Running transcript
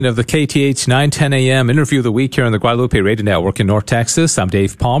Of the KTH 910 AM interview of the week here on the Guadalupe Radio Network in North Texas. I'm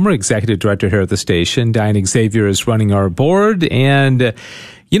Dave Palmer, Executive Director here at the station. Diane Xavier is running our board. And,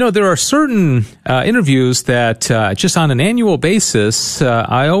 there are certain interviews that just on an annual basis,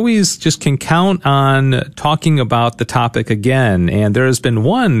 I always just can count on talking about the topic again. And there has been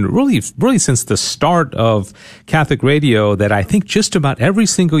one really since the start of Catholic radio that I think just about every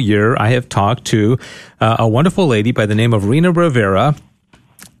single year I have talked to a wonderful lady by the name of Rena Rivera.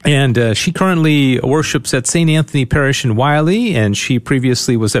 And she currently worships at St. Anthony Parish in Wiley, and she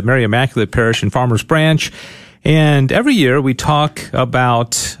previously was at Mary Immaculate Parish in Farmers Branch. And every year we talk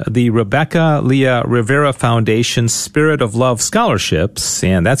about the Rebecca Leah Rivera Foundation Spirit of Love Scholarships,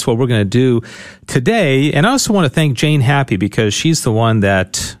 and that's what we're going to do today. And I also want to thank Jane Happy because she's the one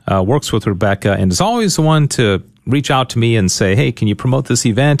that works with Rebecca and is always the one to reach out to me and say, hey, can you promote this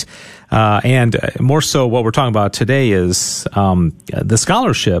event? And more so what we're talking about today is the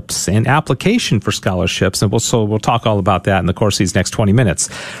scholarships and application for scholarships. And we'll talk all about that in the course of these next 20 minutes.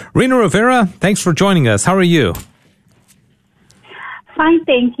 Rena Rivera, thanks for joining us. How are you? Fine,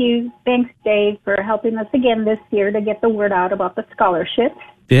 thank you. Thanks, Dave, for helping us again this year to get the word out about the scholarships.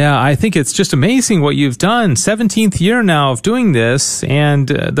 Yeah, I think it's just amazing what you've done. 17th year now of doing this. And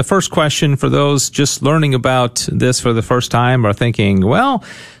the first question for those just learning about this for the first time are thinking, well,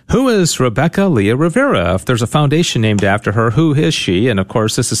 who is Rebecca Leah Rivera? If there's a foundation named after her, who is she? And of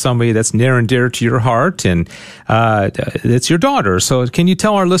course, this is somebody that's near and dear to your heart, and it's your daughter. So can you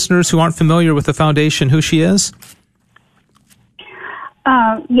tell our listeners who aren't familiar with the foundation who she is?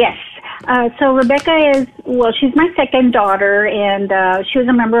 Yes. So Rebecca she's my second daughter, and she was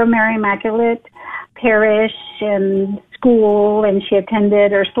a member of Mary Immaculate Parish and school, and she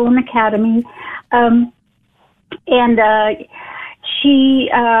attended Ursuline Academy. She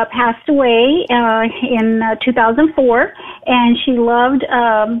passed away in 2004, and she loved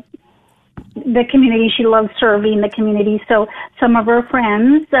the community. She loved serving the community. So some of her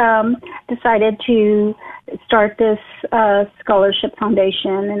friends decided to start this scholarship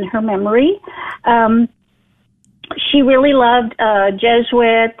foundation in her memory. She really loved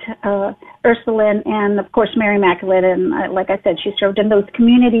Jesuit, Ursuline, and of course Mary Immaculate. And like I said, she served in those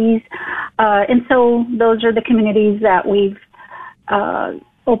communities. And so those are the communities that we've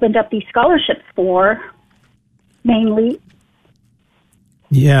opened up these scholarships for, mainly.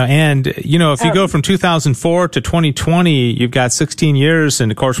 Yeah, and, if you go from 2004 to 2020, you've got 16 years, and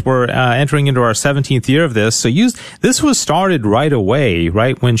of course we're entering into our 17th year of this. So this was started right away,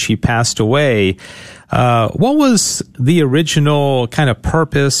 right when she passed away. What was the original kind of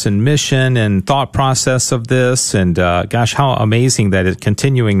purpose and mission and thought process of this? And gosh, how amazing that it's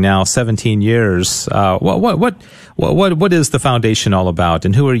continuing now, 17 years. What is the foundation all about,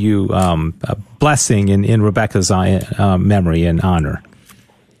 and who are you blessing in Rebecca's memory and honor?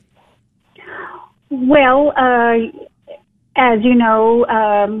 Well, as you know,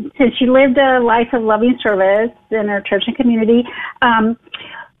 since she lived a life of loving service in her church and community,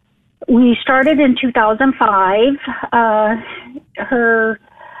 we started in 2005. Her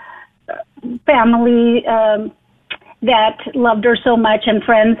family that loved her so much, and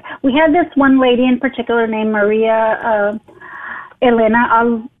friends. We had this one lady in particular named Maria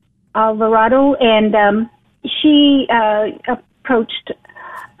Elena Alvarado, and she approached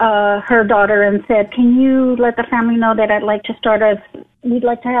her daughter and said, can you let the family know that we'd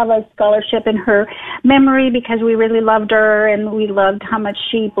like to have a scholarship in her memory because we really loved her and we loved how much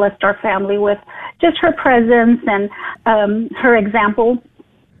she blessed our family with just her presence and her example.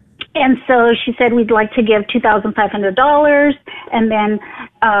 And so she said, we'd like to give $2,500 and then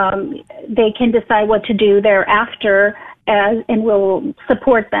they can decide what to do thereafter and we'll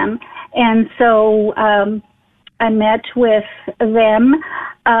support them. And so I met with them,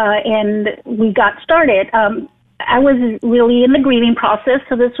 and we got started. I was really in the grieving process,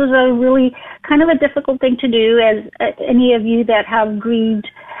 so this was a really kind of a difficult thing to do. As any of you that have grieved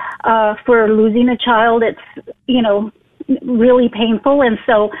for losing a child, it's, really painful. And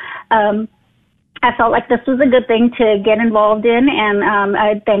so I felt like this was a good thing to get involved in, and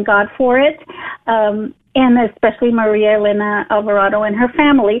I thank God for it. And especially Maria Elena Alvarado and her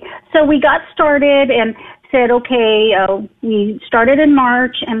family. So we got started and said, okay, we started in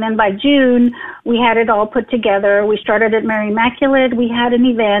March, and then by June, we had it all put together. We started at Mary Immaculate. We had an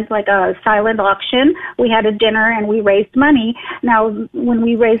event, like a silent auction. We had a dinner, and we raised money. Now, when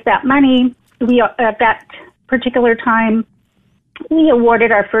we raised that money, at that particular time, we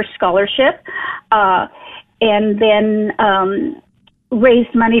awarded our first scholarship, and then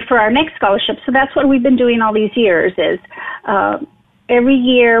raised money for our next scholarship. So that's what we've been doing all these years is every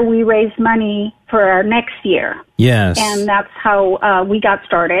year we raise money for our next year. Yes. And that's how we got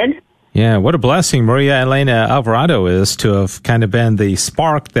started. Yeah, what a blessing Maria Elena Alvarado is to have kind of been the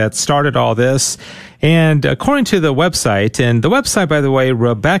spark that started all this. And according to the website, and the website, by the way,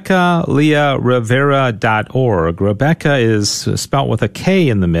 RebeccaLeahRivera.org. Rebecca is spelled with a K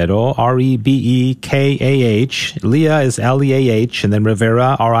in the middle, Rebekah. Leah is Leah, and then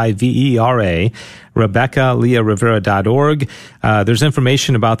Rivera, Rivera. RebeccaLeahRivera.org. There's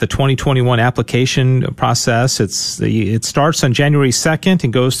information about the 2021 application process. It starts on January 2nd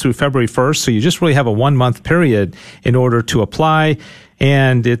and goes through February 1st. So you just really have a 1-month period in order to apply.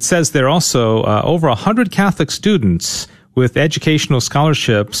 And it says there also over 100 Catholic students with educational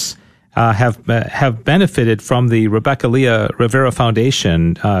scholarships have benefited from the Rebecca Leah Rivera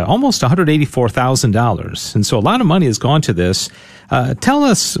Foundation, almost $184,000. And so a lot of money has gone to this. Tell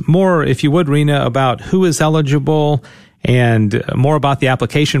us more, if you would, Rena, about who is eligible and more about the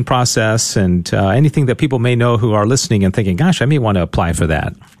application process and anything that people may know who are listening and thinking, gosh, I may want to apply for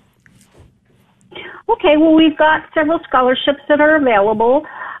that. Okay, well, we've got several scholarships that are available.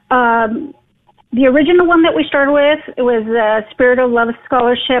 The original one that we started with, it was a Spirit of Love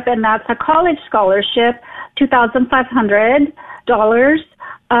Scholarship, and that's a college scholarship, $2,500.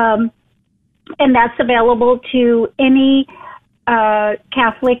 And that's available to any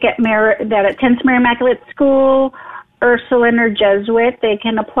Catholic that attends Mary Immaculate School, Ursuline, or Jesuit. They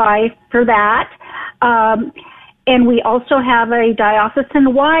can apply for that. And we also have a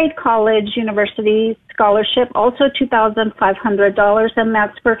diocesan-wide college university scholarship, also $2,500, and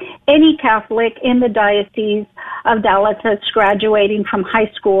that's for any Catholic in the Diocese of Dallas that's graduating from high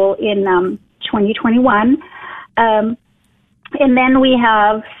school in 2021. And then we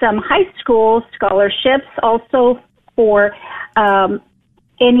have some high school scholarships also for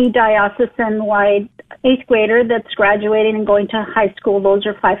any diocesan-wide 8th grader that's graduating and going to high school. Those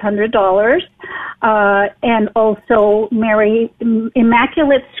are $500. And also Mary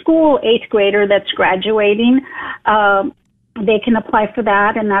Immaculate School 8th grader that's graduating, they can apply for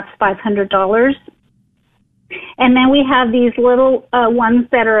that, and that's $500. And then we have these little ones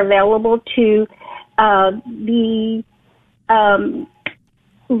that are available to the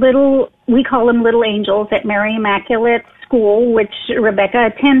we call them little angels at Mary Immaculate School, which Rebecca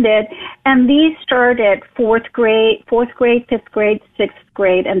attended, and these start at 4th grade, 5th grade, 6th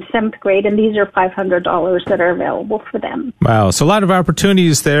grade, and 7th grade, and these are $500 that are available for them. Wow, so a lot of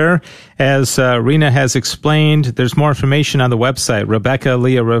opportunities there. As Rena has explained, there's more information on the website,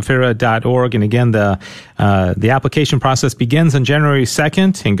 RebeccaLeahRivera.org, and again, the application process begins on January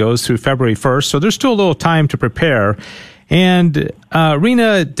 2nd and goes through February 1st, so there's still a little time to prepare. And,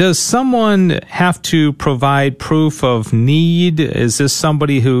 Rena, does someone have to provide proof of need? Is this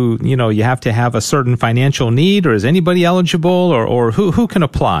somebody who, you have to have a certain financial need, or is anybody eligible, or who can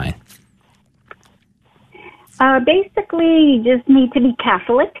apply? Basically, you just need to be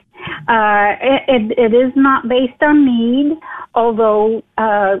Catholic. It is not based on need, although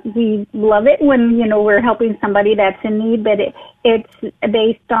we love it when, we're helping somebody that's in need, but it's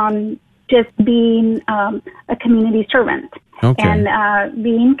based on just being a community servant. Okay. And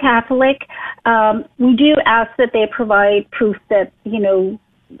being Catholic, we do ask that they provide proof that,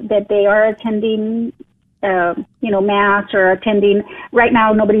 that they are attending, Mass or attending. Right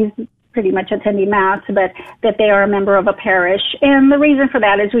now, nobody's pretty much attending Mass, but that they are a member of a parish. And the reason for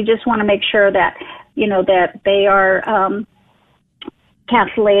that is we just want to make sure that, that they are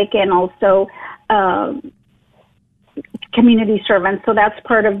Catholic and also community servants. So that's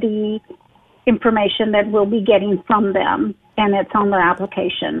part of the information that we'll be getting from them, and it's on their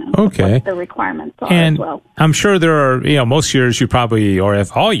application. Okay. What the requirements are and as well. I'm sure there are, most years you probably, or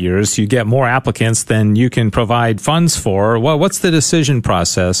if all years, you get more applicants than you can provide funds for. Well, what's the decision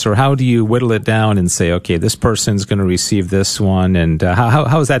process, or how do you whittle it down and say, okay, this person's going to receive this one, and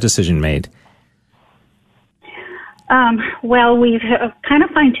how is that decision made? Well, we've kind of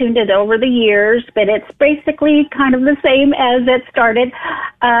fine-tuned it over the years, but it's basically kind of the same as it started.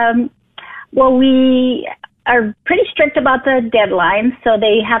 Well, we are pretty strict about the deadline, so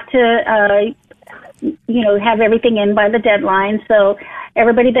they have to, have everything in by the deadline. So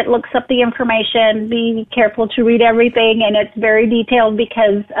everybody that looks up the information, be careful to read everything, and it's very detailed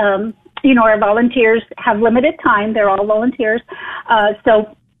because, our volunteers have limited time. They're all volunteers.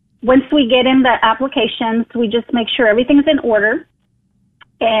 So once we get in the applications, we just make sure everything's in order.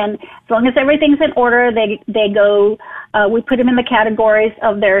 And as long as everything's in order, they go, we put them in the categories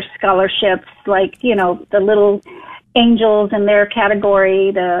of their scholarships, like, the little angels in their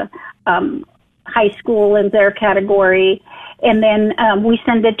category, the high school in their category. And then we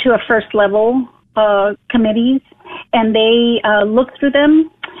send it to a first level committees, and they look through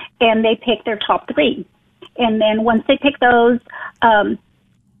them. and they pick their top 3. And then once they pick those,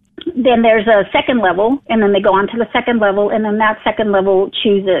 then there's a second level, and then they go on to the second level, and then that second level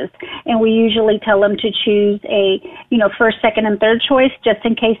chooses. And we usually tell them to choose a, first, second, and third choice, just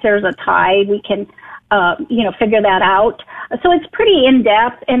in case there's a tie. We can, figure that out. So it's pretty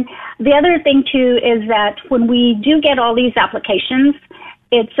in-depth. And the other thing, too, is that when we do get all these applications,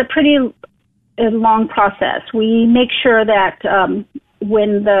 it's a pretty long process. We make sure that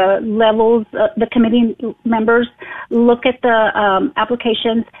when the levels, the committee members look at the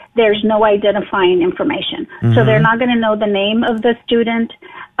applications, there's no identifying information. Mm-hmm. So they're not going to know the name of the student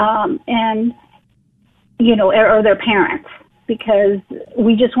or their parents, because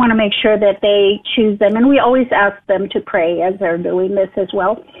we just want to make sure that they choose them. And we always ask them to pray as they're doing this as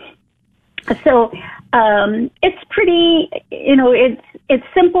well. So it's pretty, it's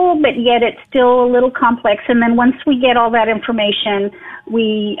simple, but yet it's still a little complex. And then once we get all that information,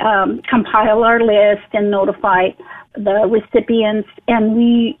 we compile our list and notify the recipients. And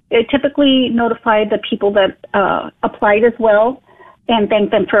we typically notify the people that applied as well and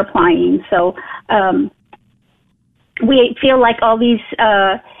thank them for applying. So we feel like all these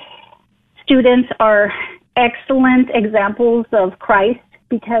students are excellent examples of Christ,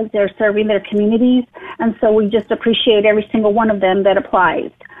 because they're serving their communities, and so we just appreciate every single one of them that applies.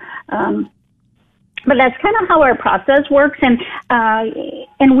 But that's kind of how our process works, and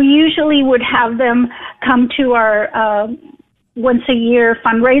we usually would have them come to our once a year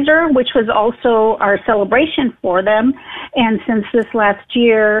fundraiser, which was also our celebration for them. And since this last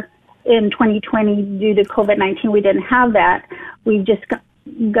year in 2020, due to COVID-19, we didn't have that. We've just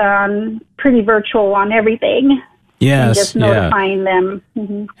gone pretty virtual on everything. Yes, and just notifying them.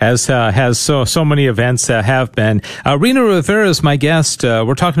 Mm-hmm. As has so many events have been. Rena Rivera is my guest.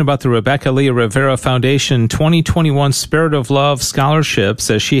 We're talking about the Rebecca Leah Rivera Foundation 2021 Spirit of Love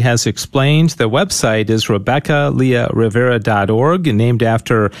Scholarships. As she has explained, the website is RebeccaLeahRivera.org, named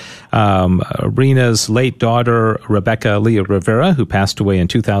after Rena's late daughter, Rebecca Leah Rivera, who passed away in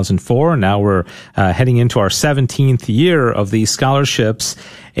 2004. Now we're heading into our 17th year of these scholarships.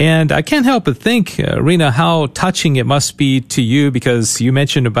 And I can't help but think, Rena, how touching it must be to you, because you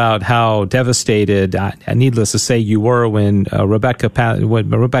mentioned about how devastated, needless to say, you were when Rebecca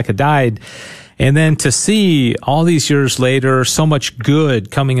died. And then to see all these years later, so much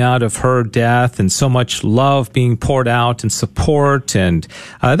good coming out of her death and so much love being poured out and support. And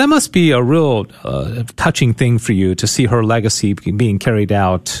that must be a real touching thing for you to see her legacy being carried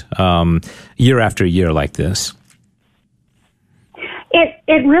out year after year like this.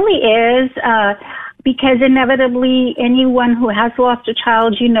 It really is, because inevitably anyone who has lost a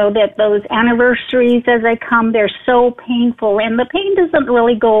child, that those anniversaries as they come, they're so painful, and the pain doesn't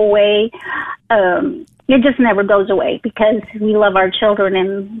really go away. It just never goes away, because we love our children,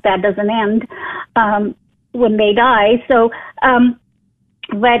 and that doesn't end when they die. So,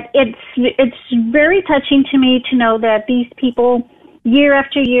 but it's very touching to me to know that these people, year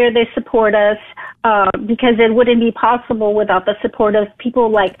after year, they support us. Because it wouldn't be possible without the support of people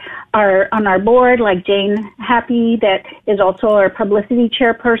like on our board, like Jane Happy, that is also our publicity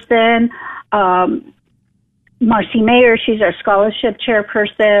chairperson, Marcy Mayer, she's our scholarship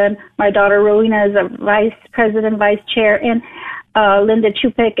chairperson, my daughter Rowena is a vice president, vice chair, and Linda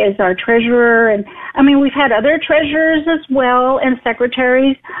Chupik is our treasurer. And I mean, we've had other treasurers as well and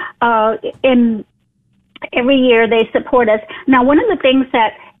secretaries, and every year they support us. Now, one of the things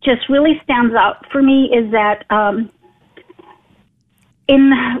that just really stands out for me is that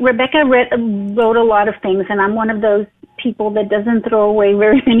Rebecca wrote a lot of things, and I'm one of those people that doesn't throw away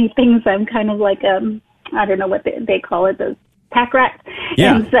very many things. I'm kind of like I don't know what they call it, those pack rats.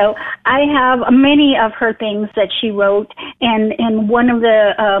 Yeah. And so I have many of her things that she wrote, and one of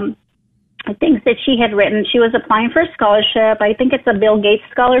the things that she had written, she was applying for a scholarship. I think it's a Bill Gates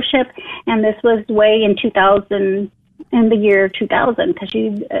scholarship, and this was way in 2000. In the year 2000, because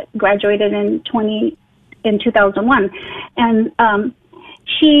she graduated in 2001. And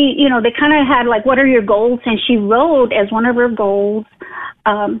she, they kind of had like, what are your goals? And she wrote as one of her goals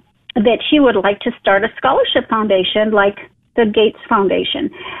that she would like to start a scholarship foundation like the Gates Foundation.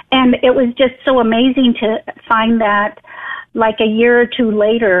 And it was just so amazing to find that like a year or two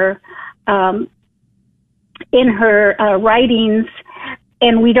later in her writings,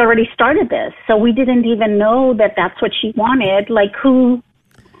 and we'd already started this, so we didn't even know that that's what she wanted. Like, who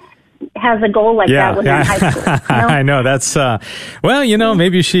has a goal like that when they're in high school? I know, that's,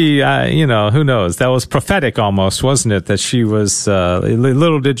 maybe she, who knows? That was prophetic almost, wasn't it? That she was,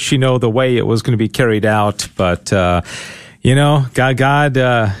 little did she know the way it was going to be carried out, but, God,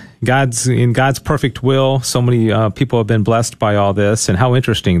 in God's perfect will, so many people have been blessed by all this, and how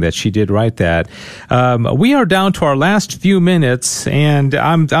interesting that she did write that. We are down to our last few minutes, and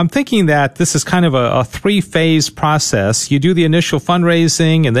I'm thinking that this is kind of a three-phase process. You do the initial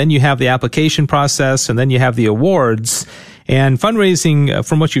fundraising, and then you have the application process, and then you have the awards. And fundraising,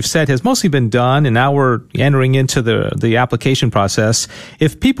 from what you've said, has mostly been done, and now we're entering into the application process.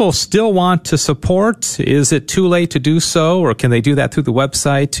 If people still want to support, is it too late to do so, or can they do that through the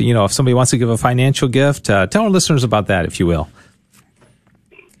website? You know, if somebody wants to give a financial gift, tell our listeners about that, if you will.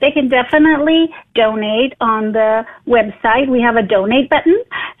 They can definitely donate on the website. We have a donate button.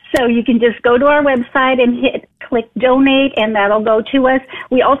 So you can just go to our website and click donate, and that'll go to us.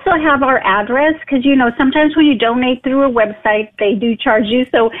 We also have our address, because, you know, sometimes when you donate through a website, they do charge you.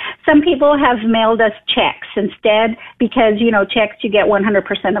 So some people have mailed us checks instead, because, you know, checks, you get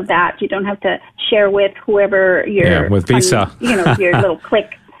 100% of that. You don't have to share with whoever with Visa. Your little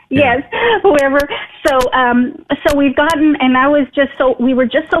click. Yes, whoever. So we've gotten, and we were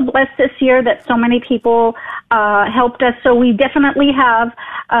just so blessed this year that so many people helped us. So we definitely have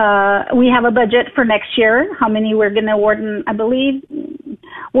a budget for next year. How many we're going to award? And I believe,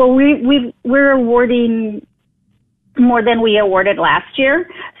 well, we're awarding more than we awarded last year.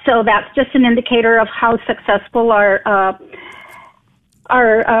 So that's just an indicator of how successful our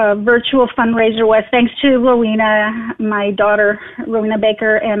virtual fundraiser was, thanks to Rowena, my daughter, Rowena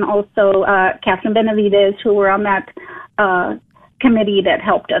Baker, and also Catherine Benavides, who were on that committee that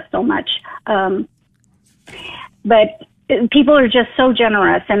helped us so much. But people are just so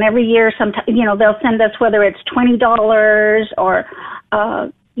generous, and every year, sometimes, you know, they'll send us, whether it's $20 or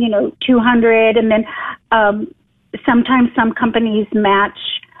 $200, and then sometimes some companies match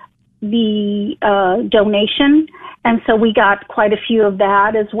the donation. And so we got quite a few of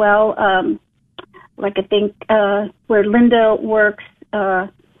that as well. Like I think where Linda works,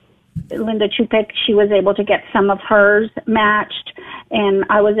 Linda Chupik, she was able to get some of hers matched, and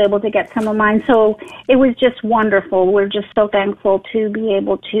I was able to get some of mine. So it was just wonderful. We're just so thankful to be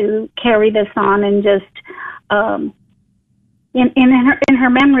able to carry this on, and just in her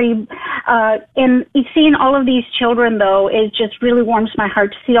memory, and seeing all of these children, though, it just really warms my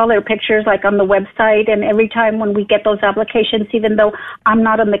heart to see all their pictures, like on the website. And every time when we get those applications, even though I'm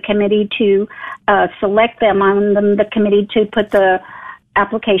not on the committee to select them, I'm on the committee to put the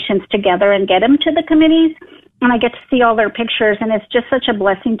applications together and get them to the committees. And I get to see all their pictures, and it's just such a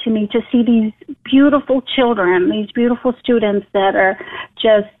blessing to me to see these beautiful children, these beautiful students that are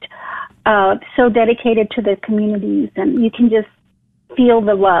just so dedicated to their communities, and you can just feel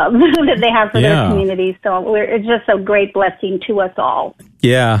the love that they have for their communities. So it's just a great blessing to us all.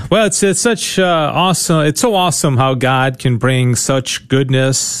 Yeah, well, it's such awesome. It's so awesome how God can bring such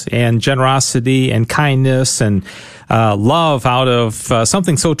goodness and generosity and kindness and love out of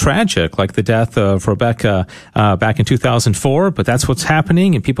something so tragic like the death of Rebecca back in 2004. But that's what's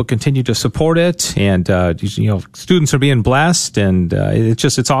happening, and people continue to support it, and students are being blessed, and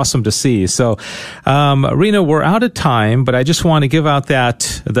it's awesome to see. So, Rena, we're out of time, but I just want to give out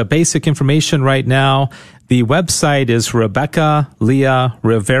the basic information right now. The website is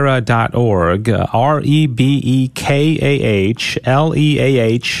RebeccaLeahRivera.org,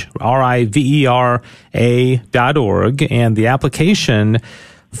 RebeccaLeahRivera.org, and the application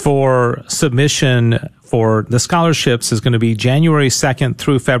for submission for the scholarships is going to be January 2nd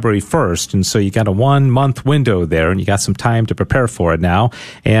through February 1st. And so you got a 1 month window there, and you got some time to prepare for it now.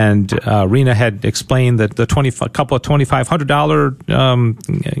 And Rena had explained that a couple of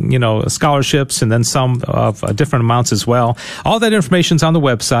 $2,500, scholarships, and then some of different amounts as well. All that information's on the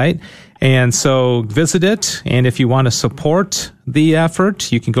website. And so visit it. And if you want to support the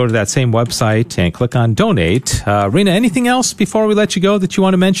effort, you can go to that same website and click on donate. Rena, anything else before we let you go that you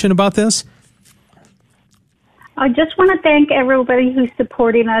want to mention about this? I just want to thank everybody who's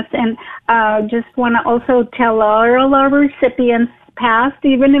supporting us, and just want to also tell all our recipients, past,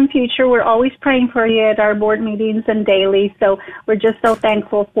 even in future, we're always praying for you at our board meetings and daily. So we're just so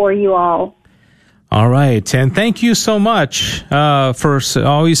thankful for you all. All right. And thank you so much for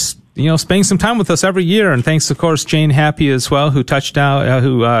always spending some time with us every year. And thanks, of course, Jane Happy as well, who touched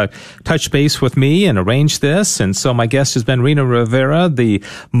base with me and arranged this. And so my guest has been Rena Rivera, the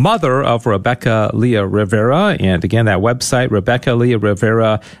mother of Rebecca Leah Rivera. And again, that website,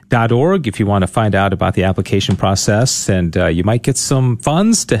 RebeccaLeahRivera.org, if you want to find out about the application process. And you might get some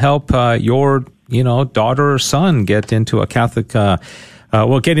funds to help your daughter or son get into a Catholic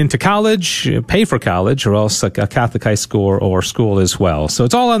get into college, pay for college, or else a Catholic high school or school as well. So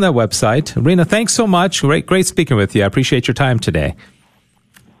it's all on that website. Rena, thanks so much. Great speaking with you. I appreciate your time today.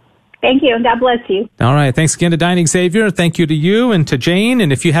 Thank you, and God bless you. All right. Thanks again to Diane Xavier. Thank you to you and to Jane.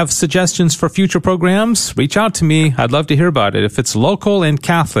 And if you have suggestions for future programs, reach out to me. I'd love to hear about it. If it's local and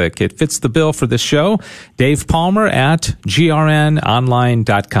Catholic, it fits the bill for this show. Dave Palmer at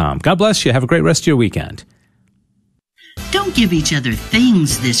grnonline.com. God bless you. Have a great rest of your weekend. Don't give each other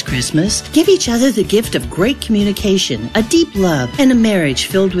things this Christmas. Give each other the gift of great communication, a deep love, and a marriage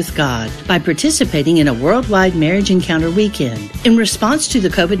filled with God by participating in a worldwide marriage encounter weekend. In response to the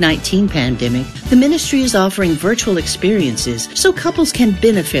COVID-19 pandemic, the ministry is offering virtual experiences so couples can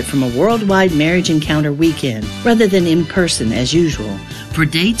benefit from a worldwide marriage encounter weekend rather than in person as usual. For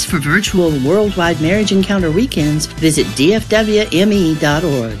dates for virtual worldwide marriage encounter weekends, visit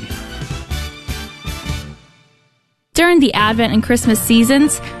dfwme.org. During the Advent and Christmas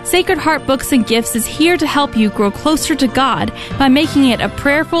seasons, Sacred Heart Books and Gifts is here to help you grow closer to God by making it a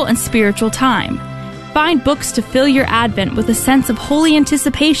prayerful and spiritual time. Find books to fill your Advent with a sense of holy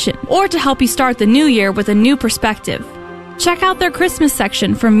anticipation or to help you start the new year with a new perspective. Check out their Christmas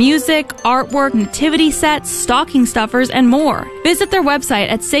section for music, artwork, nativity sets, stocking stuffers, and more. Visit their website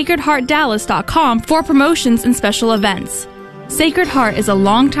at sacredheartdallas.com for promotions and special events. Sacred Heart is a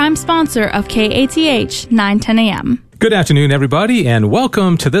longtime sponsor of KATH 910 AM. Good afternoon, everybody, and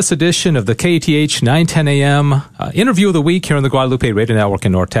welcome to this edition of the KATH 910 AM Interview of the Week here on the Guadalupe Radio Network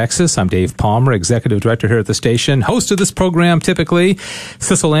in North Texas. I'm Dave Palmer, Executive Director here at the station, host of this program typically.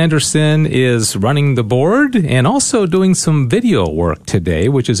 Cecil Anderson is running the board and also doing some video work today,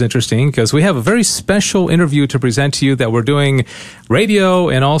 which is interesting because we have a very special interview to present to you that we're doing radio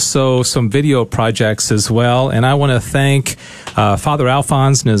and also some video projects as well. And I want to thank Father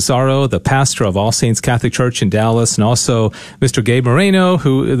Alphonse Nazaro, the pastor of All Saints Catholic Church in Dallas, and also Mr. Gabe Moreno,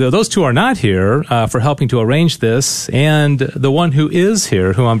 who those two are not here, for helping to arrange this. And the one who is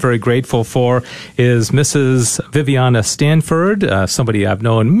here, who I'm very grateful for, is Mrs. Viviana Stanford, somebody I've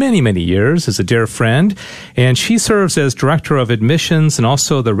known many, many years, is a dear friend. And she serves as Director of Admissions and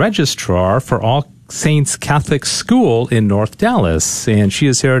also the Registrar for All Saints Catholic School in North Dallas. And she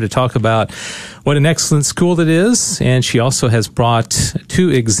is here to talk about what an excellent school it is. And she also has brought two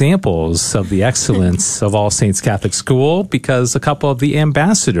examples of the excellence of All Saints Catholic School because a couple of the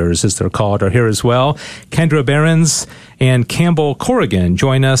ambassadors, as they're called, are here as well. Kendra Behrens and Campbell Corrigan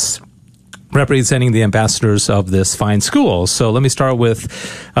join us representing the ambassadors of this fine school. So let me start with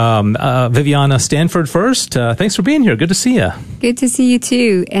Viviana Stanford first. Thanks for being here. Good to see you. Good to see you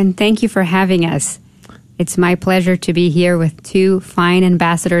too, and thank you for having us. It's my pleasure to be here with two fine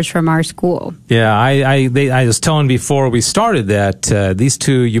ambassadors from our school. Yeah, I was telling before we started that these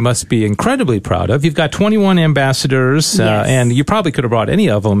two you must be incredibly proud of. You've got 21 ambassadors, Yes. And you probably could have brought any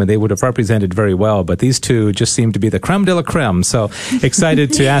of them, and they would have represented very well. But these two just seem to be the creme de la creme. So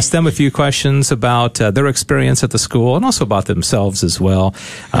excited to ask them a few questions about their experience at the school and also about themselves as well.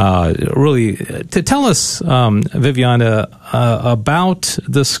 Really, to tell us, Viviana, about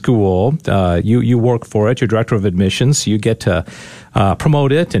the school. You work for it. You're Director of Admissions. You get to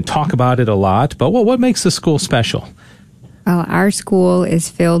promote it and talk about it a lot. But what makes the school special? Well, our school is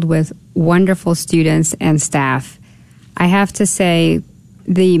filled with wonderful students and staff. I have to say,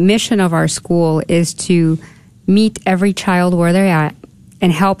 the mission of our school is to meet every child where they're at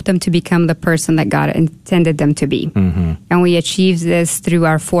and help them to become the person that God intended them to be. Mm-hmm. And we achieve this through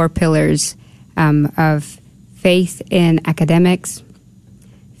our 4 pillars of faith in academics,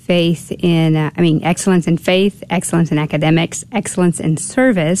 excellence in faith, excellence in academics, excellence in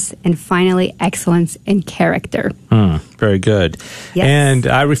service, and finally, excellence in character. Very good. Yes. And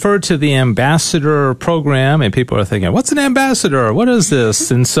I referred to the ambassador program, and people are thinking, what's an ambassador? What is this?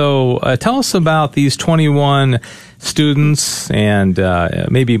 And so tell us about these 21 students and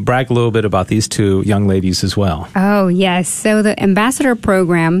maybe brag a little bit about these two young ladies as well. Oh, yes. So the ambassador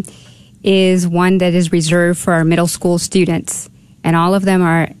program is one that is reserved for our middle school students, and all of them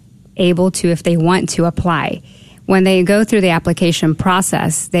are able to, if they want to, apply. When they go through the application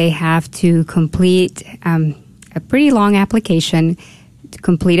process, they have to complete a pretty long application, to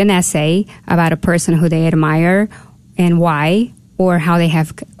complete an essay about a person who they admire and why, or how they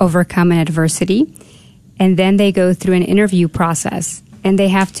have overcome an adversity. And then they go through an interview process, and they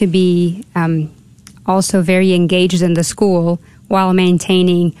have to be also very engaged in the school while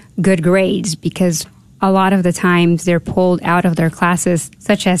maintaining good grades, because a lot of the times they're pulled out of their classes,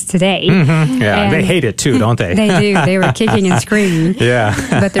 such as today. Mm-hmm. Yeah, they hate it too, don't they? They do. They were kicking and screaming. Yeah.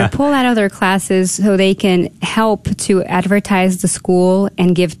 But they're pulled out of their classes so they can help to advertise the school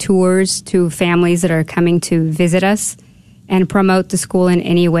and give tours to families that are coming to visit us and promote the school in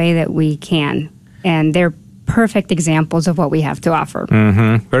any way that we can. And they're perfect examples of what we have to offer.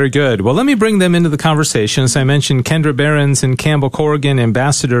 Mm-hmm. Very good. Well, let me bring them into the conversation. As I mentioned, Kendra Behrens and Campbell Corrigan,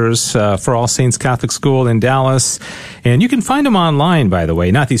 ambassadors for All Saints Catholic School in Dallas. And you can find them online, by the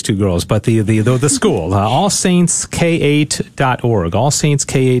way. Not these two girls, but the school, allsaintsk8.org,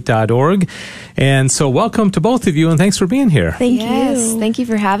 allsaintsk8.org. And so welcome to both of you, and thanks for being here. Thank you. Thank you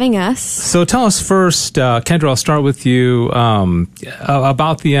for having us. So tell us first, Kendra, I'll start with you,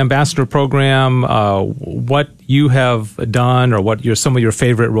 about the ambassador program, what you have done or what some of your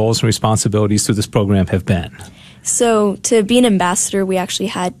favorite roles and responsibilities through this program have been. So to be an ambassador, we actually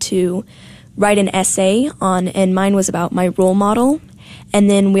had to write an essay and mine was about my role model. And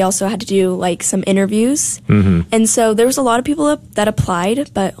then we also had to do like some interviews. Mm-hmm. And so there was a lot of people that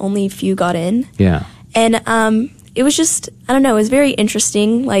applied, but only a few got in. Yeah. And it was just, I don't know, it was very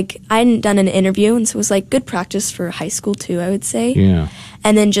interesting. Like, I hadn't done an interview, and so it was like good practice for high school too, I would say. Yeah.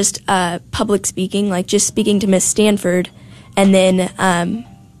 And then just public speaking, like just speaking to Miss Stanford. And then,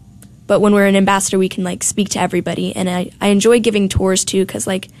 but when we're an ambassador, we can like speak to everybody. And I enjoy giving tours too, because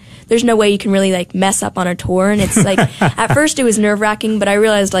like, there's no way you can really like mess up on a tour. And it's like, at first it was nerve wracking, but I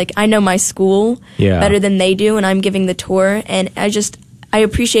realized like I know my school better than they do, and I'm giving the tour. And I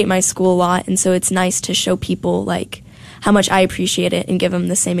appreciate my school a lot. And so it's nice to show people like how much I appreciate it and give them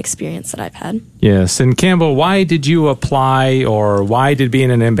the same experience that I've had. Yes. And Campbell, why did you apply, or why did being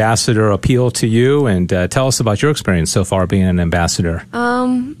an ambassador appeal to you? And tell us about your experience so far being an ambassador.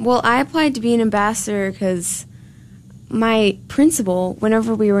 Well, I applied to be an ambassador because my principal,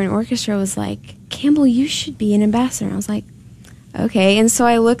 whenever we were in orchestra, was like, Campbell, you should be an ambassador. And I was like, okay. And so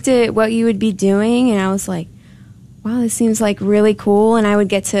I looked at what you would be doing, and I was like, wow, this seems like really cool. And I would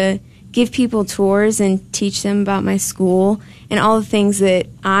get to give people tours and teach them about my school and all the things that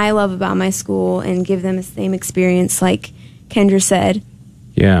I love about my school and give them the same experience like Kendra said.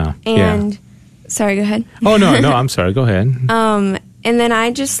 Yeah. And sorry, go ahead. Oh, no, I'm sorry. Go ahead. And then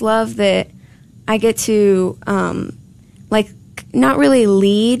I just love that I get to, like, not really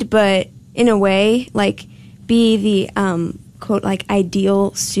lead, but in a way, like, be the, quote, like,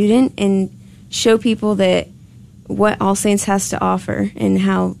 ideal student and show people that what All Saints has to offer and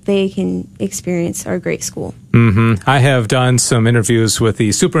how they can experience our great school. Mm-hmm. I have done some interviews with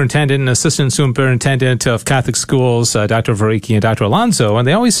the superintendent and assistant superintendent of Catholic schools, Dr. Variki and Dr. Alonso, and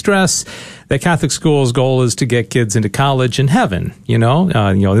they always stress that Catholic schools' goal is to get kids into college and heaven, in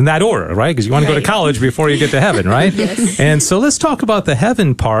that order, right? Because you want to go to college before you get to heaven, right? Yes. And so let's talk about the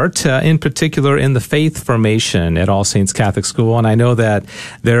heaven part, in particular in the faith formation at All Saints Catholic School. And I know that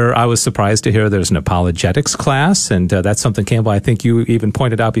I was surprised to hear there's an apologetics class, and that's something, Campbell, I think you even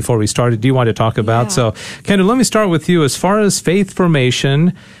pointed out before we started. Do you want to talk about? Yeah. So, Kendra, let me start with you. As far as faith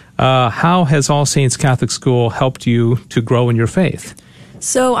formation, how has All Saints Catholic School helped you to grow in your faith?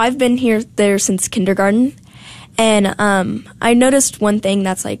 So I've been there since kindergarten, and I noticed one thing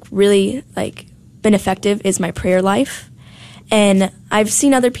that's like really like been effective is my prayer life. And I've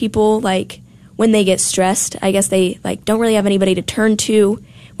seen other people, like, when they get stressed, I guess they like don't really have anybody to turn to,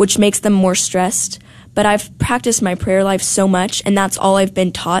 which makes them more stressed. But I've practiced my prayer life so much, and that's all I've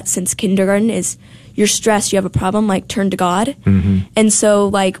been taught since kindergarten is you're stressed, you have a problem, like, turn to God. Mm-hmm. And so,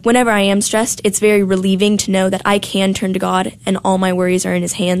 like, whenever I am stressed, it's very relieving to know that I can turn to God and all my worries are in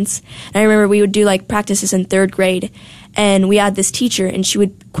His hands. And I remember we would do, like, practices in 3rd grade, and we had this teacher, and she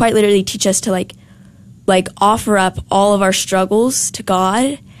would quite literally teach us to, like offer up all of our struggles to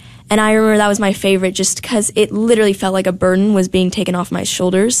God. And I remember that was my favorite just because it literally felt like a burden was being taken off my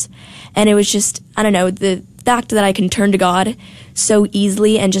shoulders. And it was just, I don't know, the fact that I can turn to God so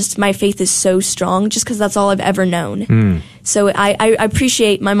easily and just my faith is so strong just because that's all I've ever known. So I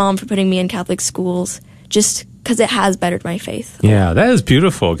appreciate my mom for putting me in Catholic schools just because it has bettered my faith. Yeah, that is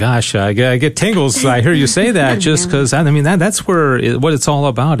beautiful. Gosh, I get tingles. I hear you say that just because, I mean, that's where what it's all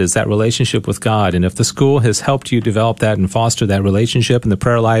about is that relationship with God. And if the school has helped you develop that and foster that relationship in the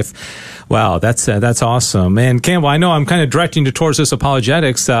prayer life, wow, that's awesome. And Campbell, I know I'm kind of directing you towards this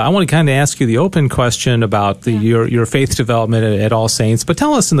apologetics. I want to kind of ask you the open question about your faith development at All Saints. But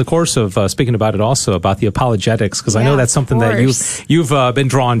tell us in the course of speaking about it also about the apologetics, because I know that's something that you've been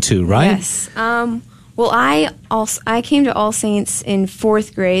drawn to, right? Yes. Well, I came to All Saints in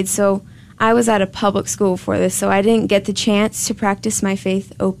 4th grade, so I was at a public school for this, so I didn't get the chance to practice my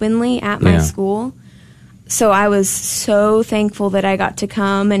faith openly at my school. So I was so thankful that I got to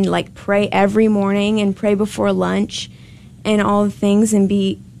come and like pray every morning and pray before lunch and all the things and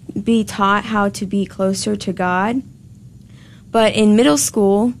be taught how to be closer to God. But in middle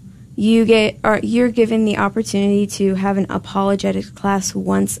school, you're given the opportunity to have an apologetics class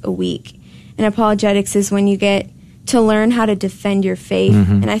once a week. And apologetics is when you get to learn how to defend your faith.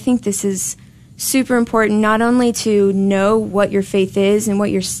 Mm-hmm. And I think this is super important, not only to know what your faith is and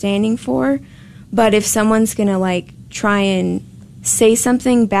what you're standing for, but if someone's going to like try and say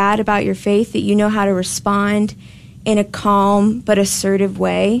something bad about your faith, that you know how to respond in a calm but assertive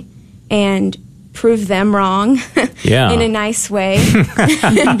way and prove them wrong in a nice way.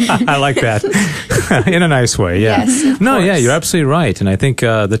 I like that. In a nice way, yeah. Yes, no, yeah, you're absolutely right. And I think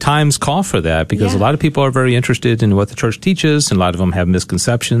the times call for that, because a lot of people are very interested in what the church teaches, and a lot of them have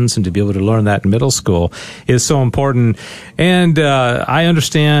misconceptions, and to be able to learn that in middle school is so important. And I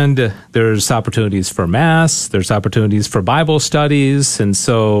understand there's opportunities for Mass, there's opportunities for Bible studies, and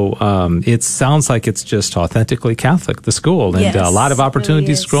so it sounds like it's just authentically Catholic, the school, and a lot of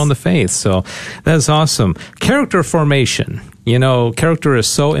opportunities to grow in the faith. So that's awesome. Character formation. You know, character is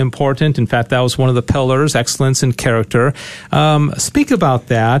so important. In fact, that was one of the pillars, excellence in character. Speak about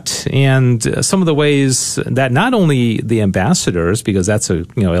that and some of the ways that not only the ambassadors, because that's a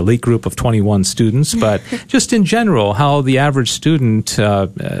elite group of 21 students, but just in general, how the average student,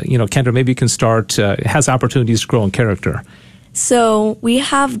 Kendra, maybe you can start, has opportunities to grow in character. So we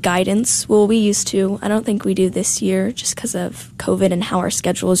have guidance. Well, we used to. I don't think we do this year just because of COVID and how our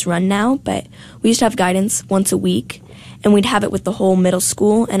schedule is run now, but we used to have guidance once a week, and we'd have it with the whole middle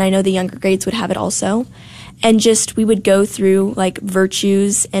school, and I know the younger grades would have it also. And just we would go through like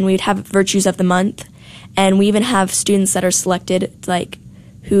virtues, and we'd have virtues of the month, and we even have students that are selected like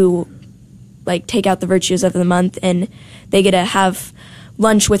who like take out the virtues of the month, and they get to have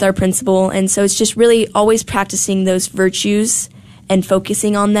lunch with our principal. And so it's just really always practicing those virtues and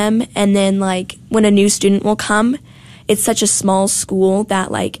focusing on them. And then like when a new student will come, it's such a small school that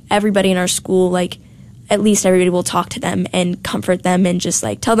like everybody in our school, like at least everybody will talk to them and comfort them and just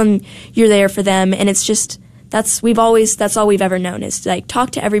like tell them you're there for them. And it's just that's all we've ever known is to, like, talk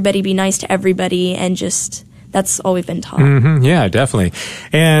to everybody, be nice to everybody, and just that's all we've been taught. Mm-hmm. Yeah, definitely.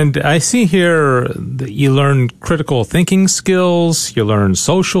 And I see here that you learn critical thinking skills, you learn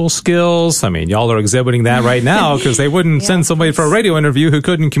social skills. I mean, y'all are exhibiting that right now because they wouldn't send somebody for a radio interview who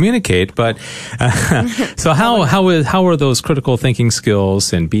couldn't communicate. But so how are those critical thinking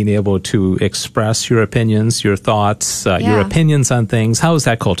skills and being able to express your opinions, your thoughts, your opinions on things, how is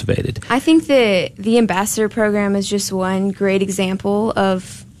that cultivated? I think that the Ambassador Program is just one great example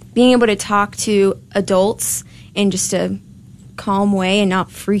of being able to talk to adults in just a calm way and not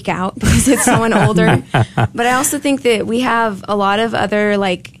freak out because it's someone older. But I also think that we have a lot of other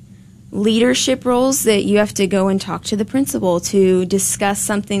like leadership roles that you have to go and talk to the principal to discuss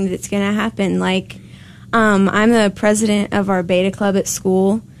something that's going to happen. Like I'm the president of our beta club at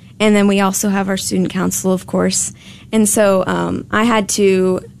school, and then we also have our student council, of course. And so I had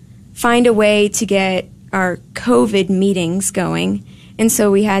to find a way to get our COVID meetings going. And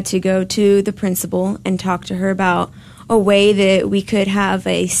so we had to go to the principal and talk to her about a way that we could have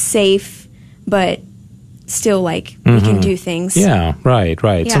a safe, but still like we can do things. Yeah, right.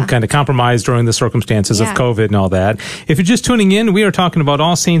 Yeah. Some kind of compromise during the circumstances of COVID and all that. If you're just tuning in, we are talking about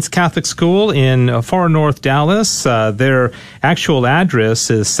All Saints Catholic School in far north Dallas. Their actual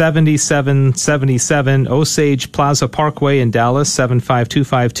address is 7777 Osage Plaza Parkway in Dallas,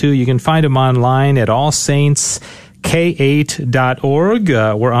 75252. You can find them online at allsaints.k8.org.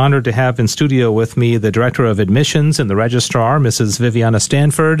 We're honored to have in studio with me the Director of Admissions and the Registrar, Mrs. Viviana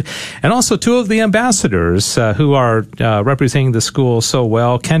Stanford, and also two of the ambassadors who are representing the school so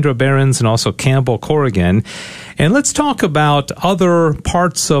well, Kendra Behrens and also Campbell Corrigan. And let's talk about other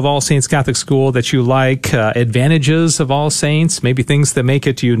parts of All Saints Catholic School that you like, advantages of All Saints, maybe things that make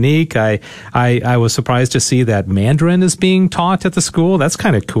it unique. I was surprised to see that Mandarin is being taught at the school. That's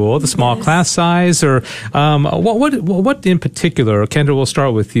kind of cool. The small class size, or what in particular, Kendra, we'll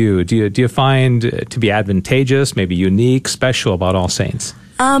start with you. Do you find to be advantageous, maybe unique, special about All Saints?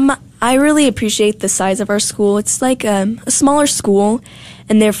 I really appreciate the size of our school. It's like a smaller school,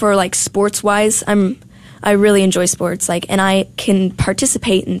 and therefore, like sports-wise, I really enjoy sports, and I can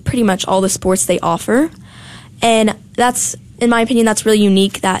participate in pretty much all the sports they offer. And that's, in my opinion, that's really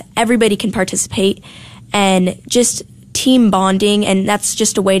unique that everybody can participate and just team bonding, and that's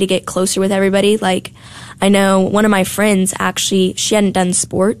just a way to get closer with everybody. Like, I know one of my friends, actually, she hadn't done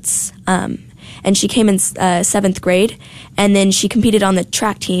sports, and she came in 7th grade, and then she competed on the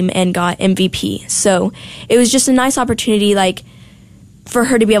track team and got MVP. So it was just a nice opportunity, for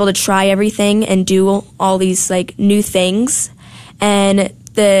her to be able to try everything and do all these new things. And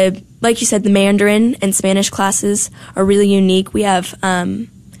like you said, the Mandarin and Spanish classes are really unique. We have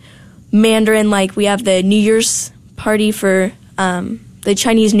Mandarin, we have the New Year's party for the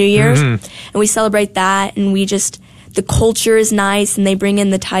Chinese New Year, and we celebrate that, and the culture is nice, and they bring in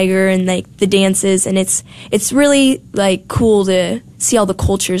the tiger and the dances, and it's really cool to see all the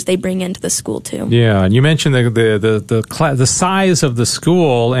cultures they bring into the school too. Yeah, and you mentioned the size of the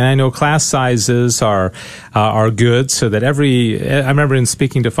school, and I know class sizes are good, so that I remember in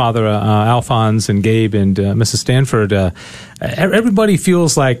speaking to Father Alphonse and Gabe and Mrs. Stanford, everybody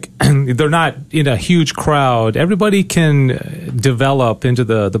feels like they're not in a huge crowd. Everybody can develop into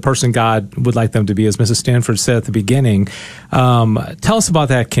the person God would like them to be, as Mrs. Stanford said at the beginning. Tell us about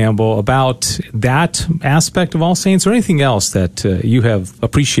that, Campbell, about that aspect of All Saints, or anything else that you have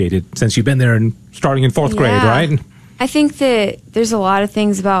appreciated since you've been there and starting in fourth grade, right? I think that there's a lot of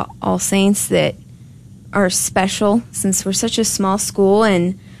things about All Saints that are special, since we're such a small school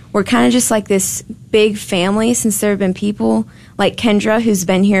and we're kind of just like this big family, since there have been people like Kendra who's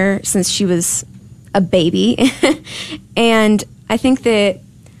been here since she was a baby. And I think that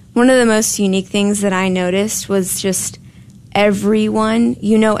one of the most unique things that I noticed was just everyone,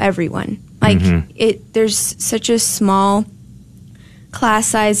 everyone. Like, there's such a small class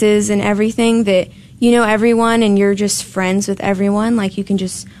sizes and everything that everyone, and you're just friends with everyone. Like, you can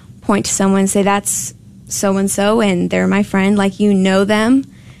just point to someone and say, that's so-and-so, and they're my friend. Like, you know them,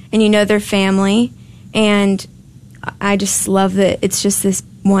 and you know their family. And I just love that it's just this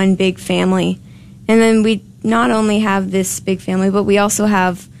one big family. And then we not only have this big family, but we also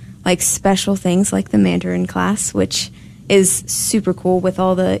have, like, special things like the Mandarin class, which is super cool with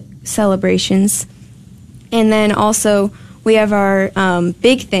all the celebrations. And then also we have our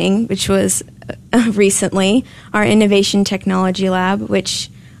big thing, which was recently our Innovation Technology Lab, which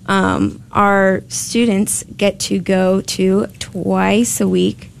our students get to go to twice a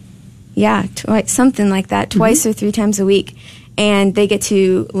week. Yeah, something like that, twice or 3 times a week. And they get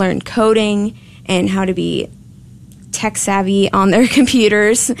to learn coding and how to be tech savvy on their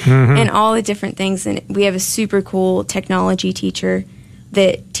computers and all the different things. And we have a super cool technology teacher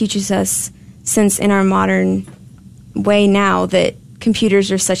that teaches us, since in our modern way now, that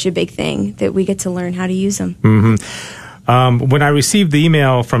computers are such a big thing, that we get to learn how to use them. When I received the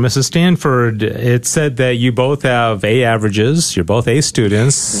email from Mrs. Stanford, it said that you both have A averages, you're both A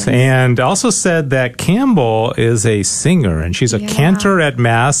students, and also said that Campbell is a singer, and she's a cantor at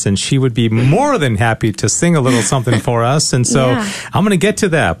Mass, and she would be more than happy to sing a little something for us. And so I'm going to get to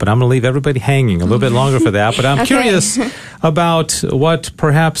that, but I'm going to leave everybody hanging a little bit longer for that. But I'm curious about what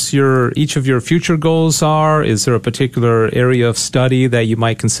perhaps each of your future goals are. Is there a particular area of study that you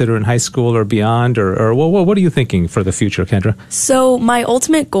might consider in high school or beyond, or what are you thinking for the future, Kendra? So my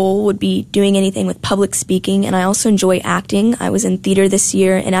ultimate goal would be doing anything with public speaking, and I also enjoy acting. I was in theater this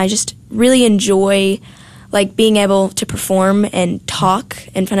year, and I just really enjoy like being able to perform and talk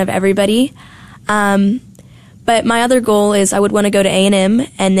in front of everybody. But my other goal is I would want to go to A&M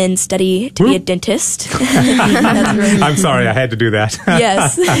and then study to be a dentist. I'm sorry, I had to do that.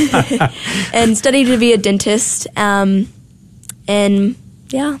 Yes. And study to be a dentist. And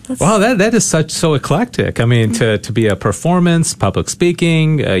yeah. Wow, that is so eclectic. I mean, to be a performance, public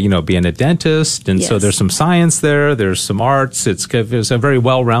speaking, being a dentist, and so there's some science there. There's some arts. It's a very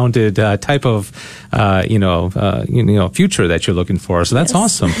well-rounded type of future that you're looking for. So that's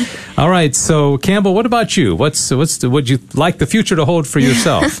awesome. All right, so Campbell, what about you? Would you like the future to hold for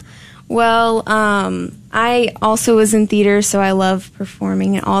yourself? Well, I also was in theater, so I love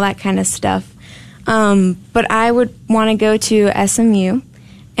performing and all that kind of stuff. But I would want to go to SMU.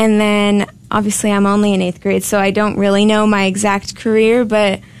 And then, obviously, I'm only in 8th grade, so I don't really know my exact career,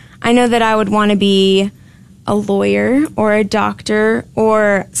 but I know that I would want to be a lawyer or a doctor,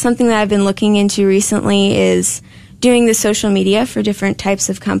 or something that I've been looking into recently is doing the social media for different types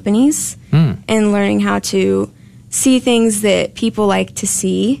of companies and learning how to see things that people like to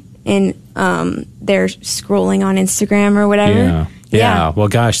see in their scrolling on Instagram or whatever. Yeah. Well,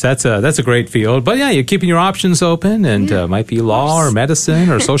 gosh, that's a great field. But yeah, you're keeping your options open, and might be law or medicine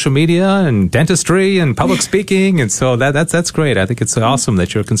or social media and dentistry and public speaking, and so that's great. I think it's awesome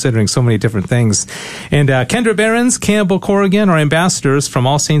that you're considering so many different things. And Kendra Behrens, Campbell Corrigan are ambassadors from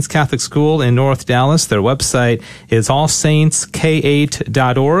All Saints Catholic School in North Dallas. Their website is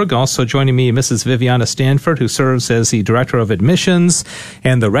allsaintsk8.org. Also joining me, Mrs. Viviana Stanford, who serves as the director of admissions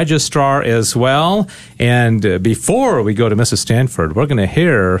and the registrar as well. And before we go to Mrs. Stanford, we're going to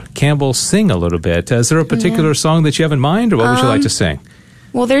hear Campbell sing a little bit. Is there a particular song that you have in mind, or what would you like to sing?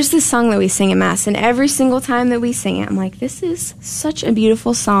 Well, there's this song that we sing at Mass, and every single time that we sing it, I'm like, this is such a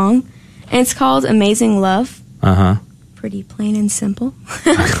beautiful song. And it's called Amazing Love. Pretty plain and simple.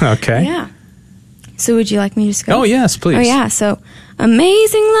 Okay. Yeah. So would you like me to just go? Oh, yes, please. Oh, yeah. So,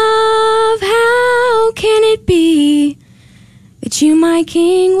 amazing love, how can it be that you, my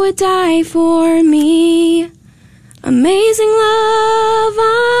King, would die for me? Amazing love,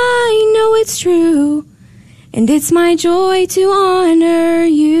 I know it's true. And it's my joy to honor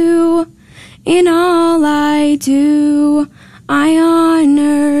you. In all I do, I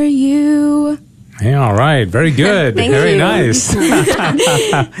honor you. Yeah, all right. Very good. Very nice.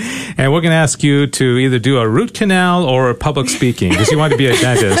 And we're going to ask you to either do a root canal or public speaking because you want to be a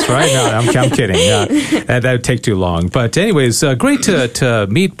dentist, right? No, I'm kidding. That would take too long. But anyways, great to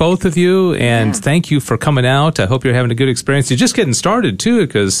meet both of you, and thank you for coming out. I hope you're having a good experience. You're just getting started, too,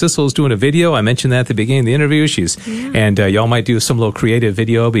 because Sissel's doing a video. I mentioned that at the beginning of the interview. And y'all might do some little creative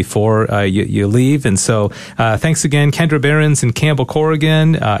video before you leave. And so thanks again, Kendra Behrens and Campbell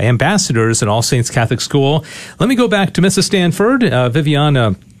Corrigan, ambassadors at All Saints Catholic School. Let me go back to Mrs. Stanford,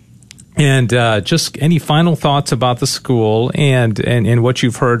 Viviana, and just any final thoughts about the school and what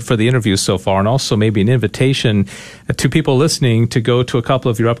you've heard for the interview so far, and also maybe an invitation to people listening to go to a couple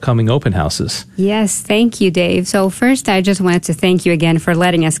of your upcoming open houses. Yes, thank you, Dave. So first, I just wanted to thank you again for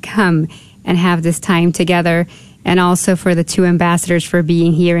letting us come and have this time together, and also for the two ambassadors for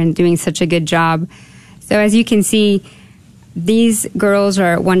being here and doing such a good job. So as you can see, these girls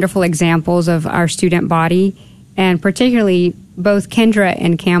are wonderful examples of our student body, and particularly both Kendra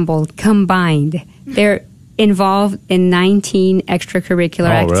and Campbell combined. They're involved in 19 extracurricular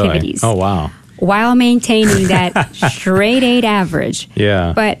activities. Really? Oh, wow. While maintaining that straight 8 average.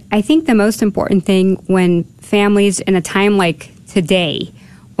 Yeah. But I think the most important thing when families in a time like today,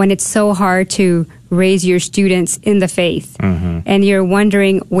 when it's so hard to raise your students in the faith, and you're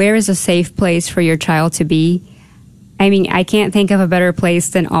wondering where is a safe place for your child to be, I mean, I can't think of a better place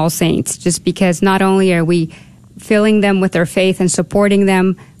than All Saints, just because not only are we filling them with their faith and supporting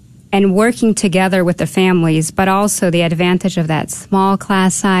them and working together with the families, but also the advantage of that small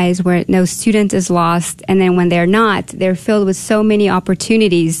class size where no student is lost. And then when they're not, they're filled with so many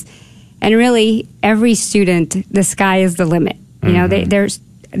opportunities. And really, every student, the sky is the limit. You know,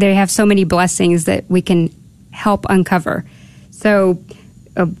 they have so many blessings that we can help uncover. So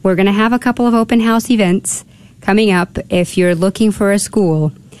we're going to have a couple of open house events coming up. If you're looking for a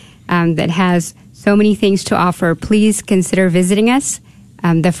school that has so many things to offer, please consider visiting us.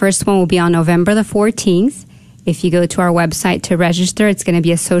 The first one will be on November the 14th. If you go to our website to register, it's going to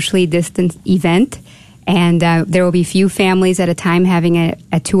be a socially distanced event. And there will be few families at a time having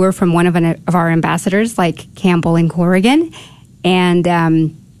a tour from one of our ambassadors, like Campbell and Corrigan.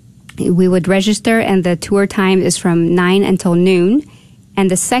 And we would register, and the tour time is from 9 until noon. And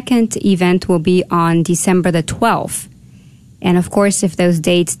the second event will be on December the 12th. And of course, if those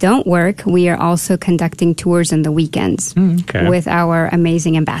dates don't work, we are also conducting tours on the weekends with our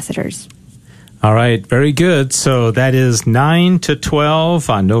amazing ambassadors. All right, very good. So that is 9 to 12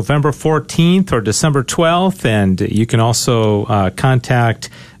 on November 14th or December 12th. And you can also contact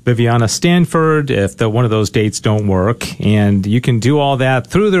Viviana Stanford if one of those dates don't work. And you can do all that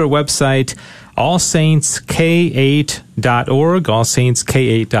through their website, allsaintsk8.org,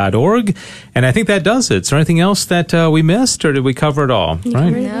 allsaintsk8.org. And I think that does it. Is there anything else that we missed, or did we cover it all?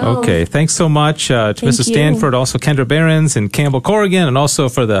 Right? No. Okay. Thanks so much to Mrs. Stanford, also Kendra Behrens and Campbell Corrigan, and also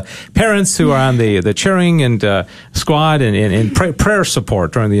for the parents who are on the cheering and squad and prayer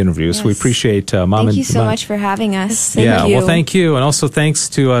support during the interviews. Yes. We appreciate Mom and Thank you so much for having us. Well, thank you. And also thanks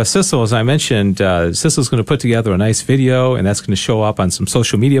to Sissel, as I mentioned. Sissel's going to put together a nice video, and that's going to show up on some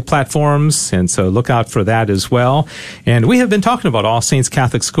social media platforms. And so look out for that as well. And we have been talking about All Saints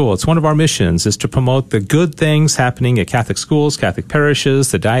Catholic School. It's one of our missions is to promote the good things happening at Catholic schools, Catholic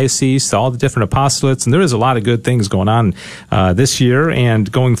parishes, the diocese, all the different apostolates. And there is a lot of good things going on this year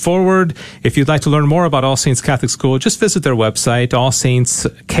and going forward. If you'd like to learn more about All Saints Catholic School, just visit their website,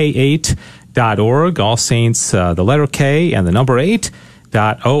 allsaintsk8.org, All Saints, the letter K and the number 8.org.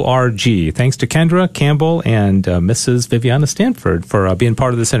 Thanks to Kendra, Campbell, and Mrs. Viviana Stanford for being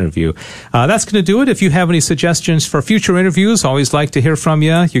part of this interview. That's going to do it. If you have any suggestions for future interviews, always like to hear from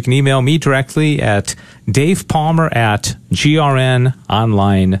you. You can email me directly at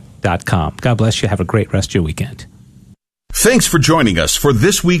davepalmer@grnonline.com. God bless you. Have a great rest of your weekend. Thanks for joining us for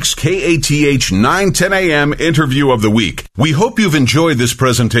this week's KATH 910 AM Interview of the Week. We hope you've enjoyed this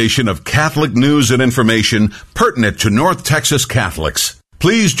presentation of Catholic news and information pertinent to North Texas Catholics.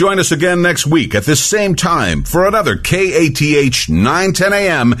 Please join us again next week at this same time for another KATH 910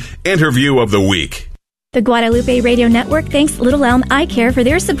 AM Interview of the Week. The Guadalupe Radio Network thanks Little Elm Eye Care for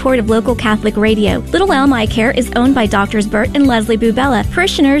their support of local Catholic radio. Little Elm Eye Care is owned by Drs. Bert and Leslie Bubella,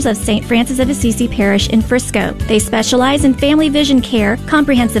 parishioners of St. Francis of Assisi Parish in Frisco. They specialize in family vision care,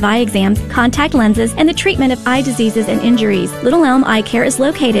 comprehensive eye exams, contact lenses, and the treatment of eye diseases and injuries. Little Elm Eye Care is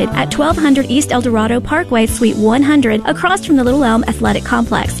located at 1200 East El Dorado Parkway, Suite 100, across from the Little Elm Athletic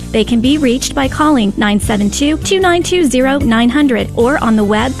Complex. They can be reached by calling 972-292-0900 or on the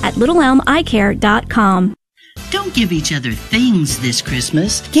web at littleelmeyecare.com. Don't give each other things this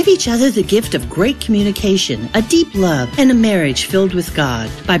Christmas. Give each other the gift of great communication, a deep love, and a marriage filled with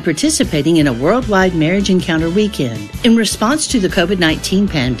God by participating in a worldwide marriage encounter weekend. In response to the COVID-19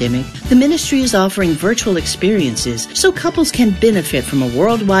 pandemic, the ministry is offering virtual experiences so couples can benefit from a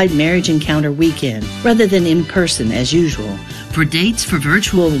worldwide marriage encounter weekend rather than in person as usual. For dates for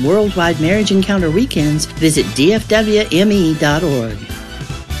virtual worldwide marriage encounter weekends, visit dfwme.org.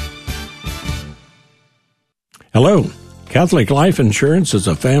 Hello. Catholic Life Insurance is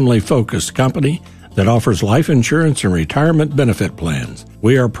a family-focused company that offers life insurance and retirement benefit plans.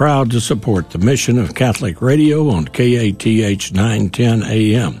 We are proud to support the mission of Catholic Radio on KATH 910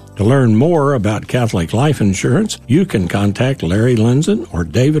 AM. To learn more about Catholic Life Insurance, you can contact Larry Linzen or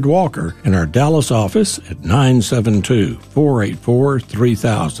David Walker in our Dallas office at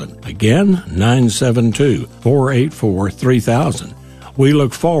 972-484-3000. Again, 972-484-3000. We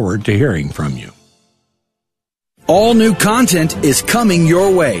look forward to hearing from you. All new content is coming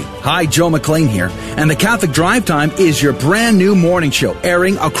your way. Hi, Joe McClain here, and the Catholic Drive Time is your brand new morning show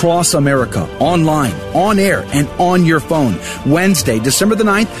airing across America, online, on air, and on your phone. Wednesday, December the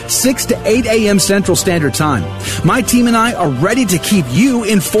 9th, 6 to 8 a.m. Central Standard Time. My team and I are ready to keep you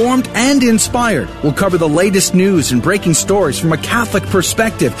informed and inspired. We'll cover the latest news and breaking stories from a Catholic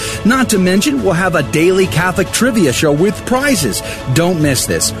perspective. Not to mention, we'll have a daily Catholic trivia show with prizes. Don't miss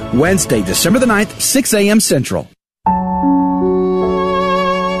this. Wednesday, December the 9th, 6 a.m. Central.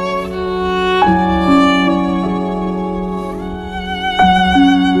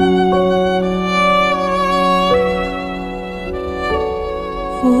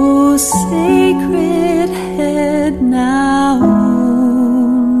 O sacred head now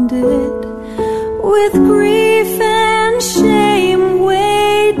wounded, with grief and shame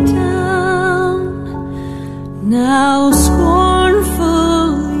weighed down, now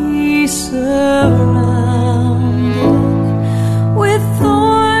scornfully surrounded, with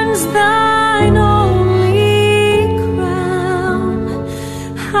thorns thine only crown,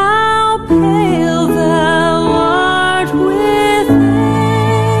 how pale thou art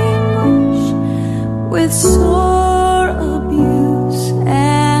with sore abuse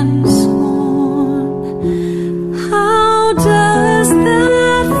and scorn. How does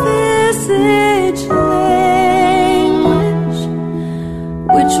that visage languish,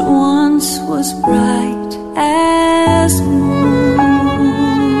 which once was bright as morn?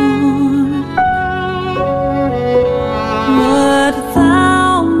 What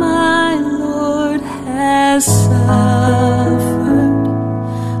thou, my Lord, hast suffered,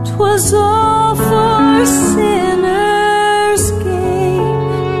 'twas all for sinners' gain.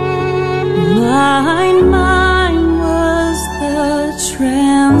 Mine was the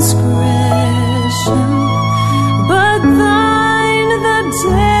transgression, but thine the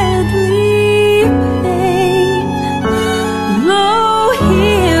deadly pain. Lo,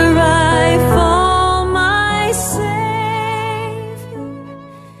 here I fall, my Savior.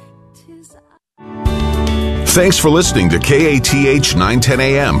 'Tis Thanks for listening to KATH 910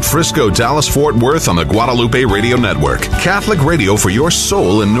 AM, Frisco, Dallas, Fort Worth on the Guadalupe Radio Network. Catholic radio for your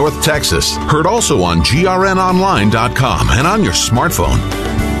soul in North Texas. Heard also on grnonline.com and on your smartphone.